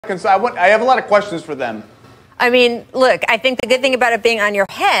I have a lot of questions for them. I mean, look, I think the good thing about it being on your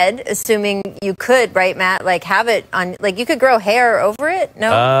head, assuming you could, right, Matt, like have it on, like you could grow hair over it?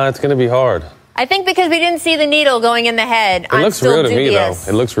 No? It's going to be hard. I think because we didn't see the needle going in the head. It looks real to me, though.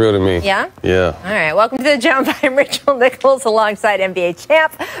 It looks real to me. Yeah? Yeah. All right. Welcome to The Jump. I'm Rachel Nichols alongside NBA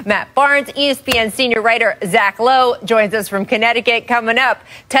champ Matt Barnes. ESPN senior writer Zach Lowe joins us from Connecticut. Coming up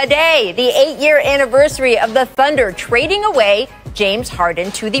today, the 8-year anniversary of the Thunder trading away James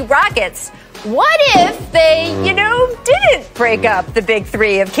Harden to the Rockets. What if they, didn't break up the big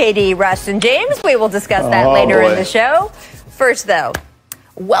three of KD, Russ, and James? We will discuss that later in the show. First, though,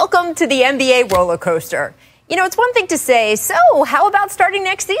 welcome to the NBA roller coaster. It's one thing to say, so how about starting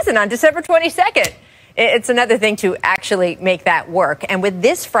next season on December 22nd? It's another thing to actually make that work. And with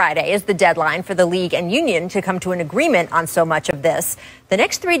this Friday as the deadline for the league and union to come to an agreement on so much of this, the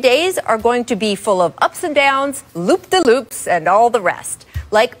next 3 days are going to be full of ups and downs, loop-de-loops, and all the rest.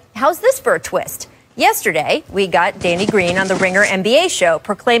 Like, how's this for a twist? Yesterday, we got Danny Green on the Ringer NBA show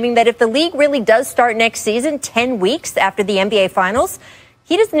proclaiming that if the league really does start next season, 10 weeks after the NBA Finals,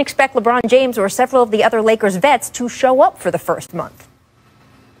 he doesn't expect LeBron James or several of the other Lakers vets to show up for the first month.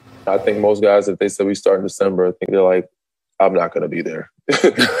 I think most guys, if they said we start in December, I think they're like, I'm not going to be there. If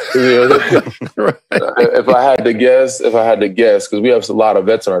I had to guess, because we have a lot of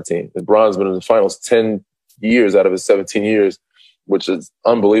vets on our team. LeBron's been in the finals 10 years out of his 17 years, which is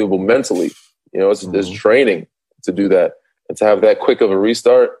unbelievable mentally. It's training to do that. And to have that quick of a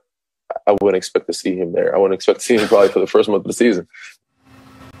restart, I wouldn't expect to see him there. I wouldn't expect to see him probably for the first month of the season.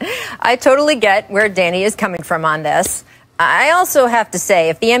 I totally get where Danny is coming from on this. I also have to say,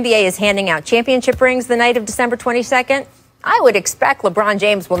 if the NBA is handing out championship rings the night of December 22nd, I would expect LeBron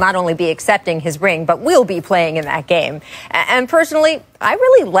James will not only be accepting his ring, but will be playing in that game. And personally, I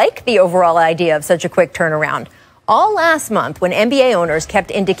really like the overall idea of such a quick turnaround. All last month, when NBA owners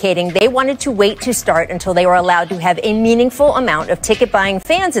kept indicating they wanted to wait to start until they were allowed to have a meaningful amount of ticket-buying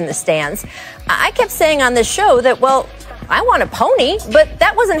fans in the stands, I kept saying on this show that, well, I want a pony, but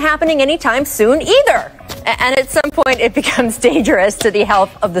that wasn't happening anytime soon either. And at some point, it becomes dangerous to the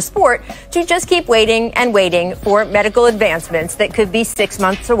health of the sport to just keep waiting and waiting for medical advancements that could be 6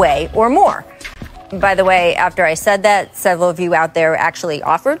 months away or more. By the way, after I said that, several of you out there actually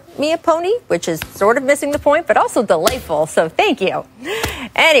offered me a pony, which is sort of missing the point, but also delightful. So thank you.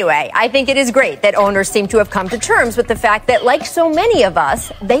 Anyway, I think it is great that owners seem to have come to terms with the fact that, like so many of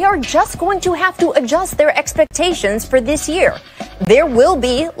us, they are just going to have to adjust their expectations for this year. There will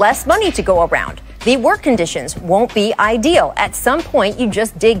be less money to go around. The work conditions won't be ideal. At some point, you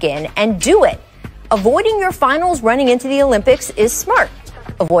just dig in and do it. Avoiding your finals running into the Olympics is smart.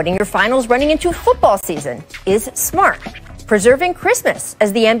 Avoiding your finals running into football season is smart. Preserving Christmas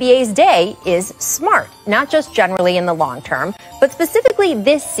as the NBA's day is smart, not just generally in the long term, but specifically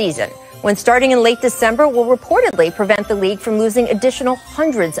this season, when starting in late December will reportedly prevent the league from losing additional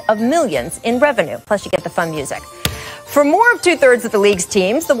hundreds of millions in revenue. Plus, you get the fun music. For more of 2/3 of the league's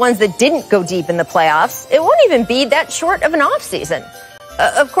teams, the ones that didn't go deep in the playoffs, it won't even be that short of an offseason.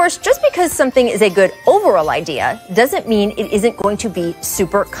 Of course, just because something is a good overall idea doesn't mean it isn't going to be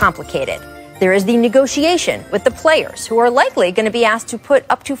super complicated. There is the negotiation with the players, who are likely going to be asked to put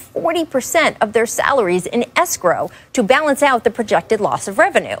up to 40% of their salaries in escrow to balance out the projected loss of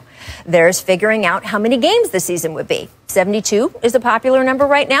revenue. There's figuring out how many games the season would be. 72 is a popular number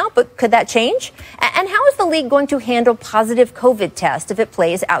right now, but could that change? And how is the league going to handle positive COVID tests if it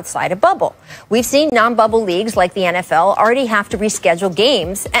plays outside a bubble? We've seen non-bubble leagues like the NFL already have to reschedule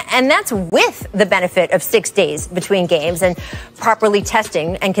games, and that's with the benefit of 6 days between games and properly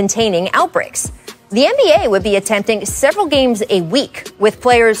testing and containing outbreaks. The NBA would be attempting several games a week with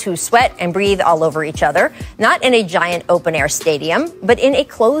players who sweat and breathe all over each other, not in a giant open-air stadium, but in a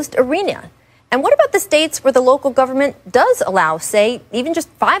closed arena. And what about the states where the local government does allow, say, even just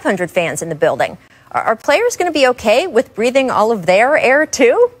 500 fans in the building? Are players going to be okay with breathing all of their air,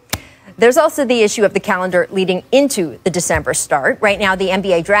 too? There's also the issue of the calendar leading into the December start. Right now, the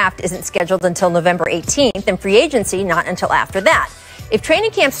NBA draft isn't scheduled until November 18th, and free agency not until after that. If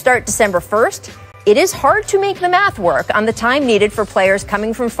training camps start December 1st, it is hard to make the math work on the time needed for players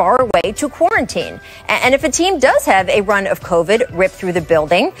coming from far away to quarantine. And if a team does have a run of COVID rip through the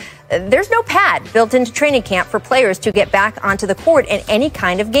building, there's no pad built into training camp for players to get back onto the court in any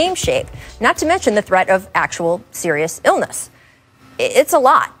kind of game shape, not to mention the threat of actual serious illness. It's a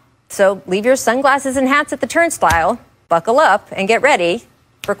lot. So leave your sunglasses and hats at the turnstile, buckle up, and get ready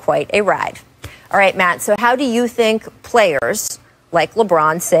for quite a ride. All right, Matt, so how do you think players like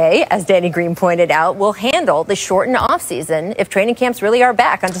LeBron, say, as Danny Green pointed out, will handle the shortened offseason if training camps really are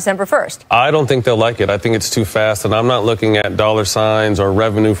back on December 1st? I don't think they'll like it. I think it's too fast, and I'm not looking at dollar signs or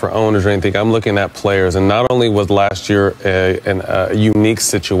revenue for owners or anything. I'm looking at players, and not only was last year a unique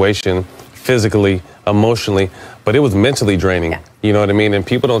situation physically, emotionally, but it was mentally draining. Yeah. You know what I mean? And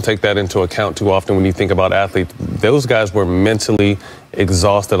people don't take that into account too often when you think about athletes. Those guys were mentally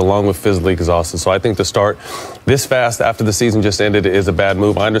exhausted along with physically exhausted. So I think to start this fast after the season just ended is a bad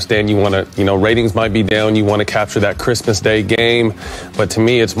move. I understand you want to, ratings might be down. You want to capture that Christmas Day game. But to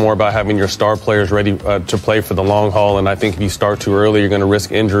me, it's more about having your star players ready to play for the long haul. And I think if you start too early, you're going to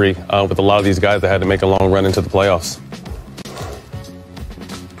risk injury with a lot of these guys that had to make a long run into the playoffs.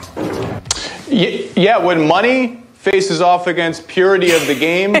 Yeah, when money faces off against purity of the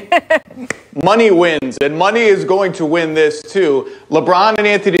game, money wins, and money is going to win this too. LeBron and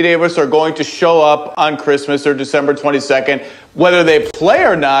Anthony Davis are going to show up on Christmas or December 22nd. Whether they play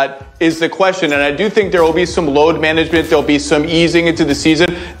or not is the question, and I do think there will be some load management. There'll be some easing into the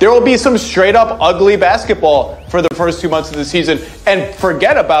season. There will be some straight up ugly basketball for the first 2 months of the season, and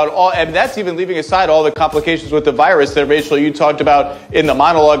forget about all, and that's even leaving aside all the complications with the virus that, Rachel, you talked about in the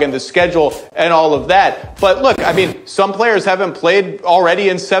monologue and the schedule and all of that. But look, I mean, some players haven't played already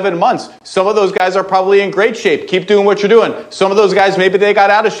in 7 months. Some of those guys are probably in great shape. Keep doing what you're doing. Some of those guys, maybe they got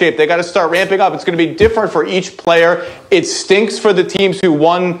out of shape. They got to start ramping up. It's going to be different for each player. It stinks for the teams who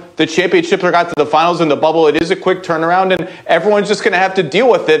won the championship or got to the finals in the bubble. It is a quick turnaround, and everyone's just going to have to deal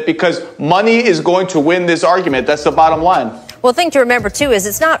with it because money is going to win this argument. That's the bottom line. Well, the thing to remember, too, is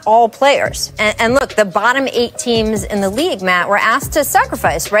it's not all players. And look, the bottom 8 teams in the league, Matt, were asked to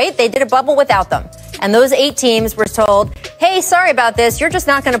sacrifice, right? They did a bubble without them. And those 8 teams were told, hey, sorry about this. You're just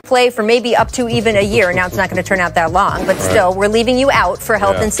not going to play for maybe up to even a year. Now, it's not going to turn out that long. But still, we're leaving you out for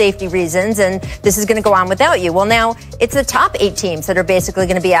health and safety reasons. And this is going to go on without you. Well, now it's the top 8 teams that are basically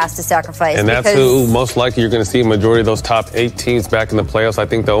going to be asked to sacrifice. And that's who most likely you're going to see a majority of those top 8 teams back in the playoffs. I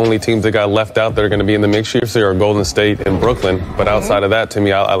think the only teams that got left out that are going to be in the mix here are Golden State and Brooklyn. But outside of that, to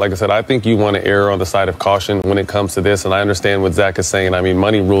me, like I said, I think you want to err on the side of caution when it comes to this. And I understand what Zach is saying. I mean,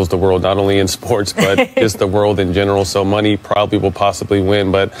 money rules the world, not only in sports, but just the world in general. So money probably will possibly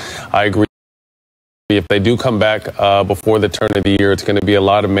win. But I agree. If they do come back before the turn of the year, it's going to be a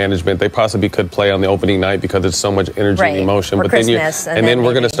lot of management. They possibly could play on the opening night because there's so much energy and emotion. But then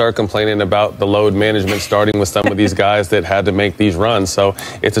we're going to start complaining about the load management, starting with some of these guys that had to make these runs. So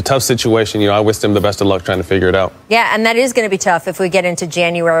it's a tough situation. I wish them the best of luck trying to figure it out. Yeah, and that is going to be tough if we get into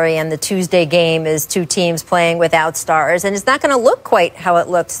January and the Tuesday game is 2 teams playing without stars. And it's not going to look quite how it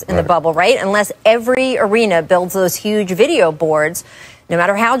looks in the bubble, right? Unless every arena builds those huge video boards. No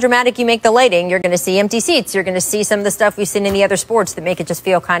matter how dramatic you make the lighting, you're going to see empty seats. You're going to see some of the stuff we've seen in the other sports that make it just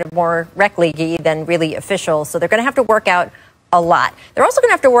feel kind of more rec league-y than really official. So they're going to have to work out a lot. They're also going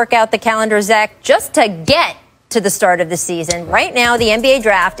to have to work out the calendar, Zach, just to get to the start of the season. Right now, the NBA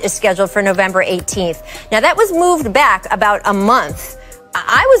draft is scheduled for November 18th. Now, that was moved back about a month.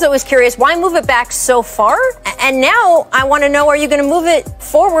 I was always curious, why move it back so far? And now I want to know, are you going to move it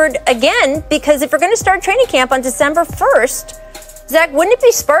forward again? Because if you're going to start training camp on December 1st, Zach, wouldn't it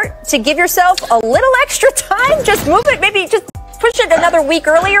be smart to give yourself a little extra time? Just move it, maybe just push it another week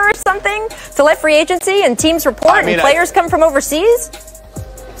earlier or something to let free agency and teams report and players come from overseas?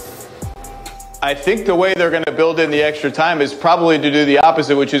 I think the way they're going to build in the extra time is probably to do the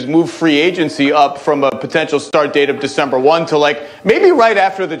opposite, which is move free agency up from a potential start date of December 1 to maybe right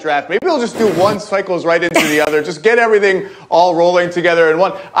after the draft. Maybe they'll just do one cycles right into the other. Just get everything all rolling together in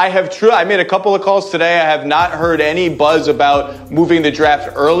one. I made a couple of calls today. I have not heard any buzz about moving the draft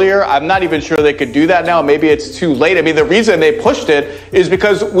earlier. I'm not even sure they could do that now. Maybe it's too late. I mean, the reason they pushed it is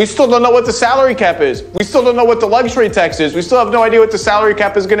because we still don't know what the salary cap is. We still don't know what the luxury tax is. We still have no idea what the salary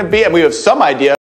cap is going to be. And we have some idea.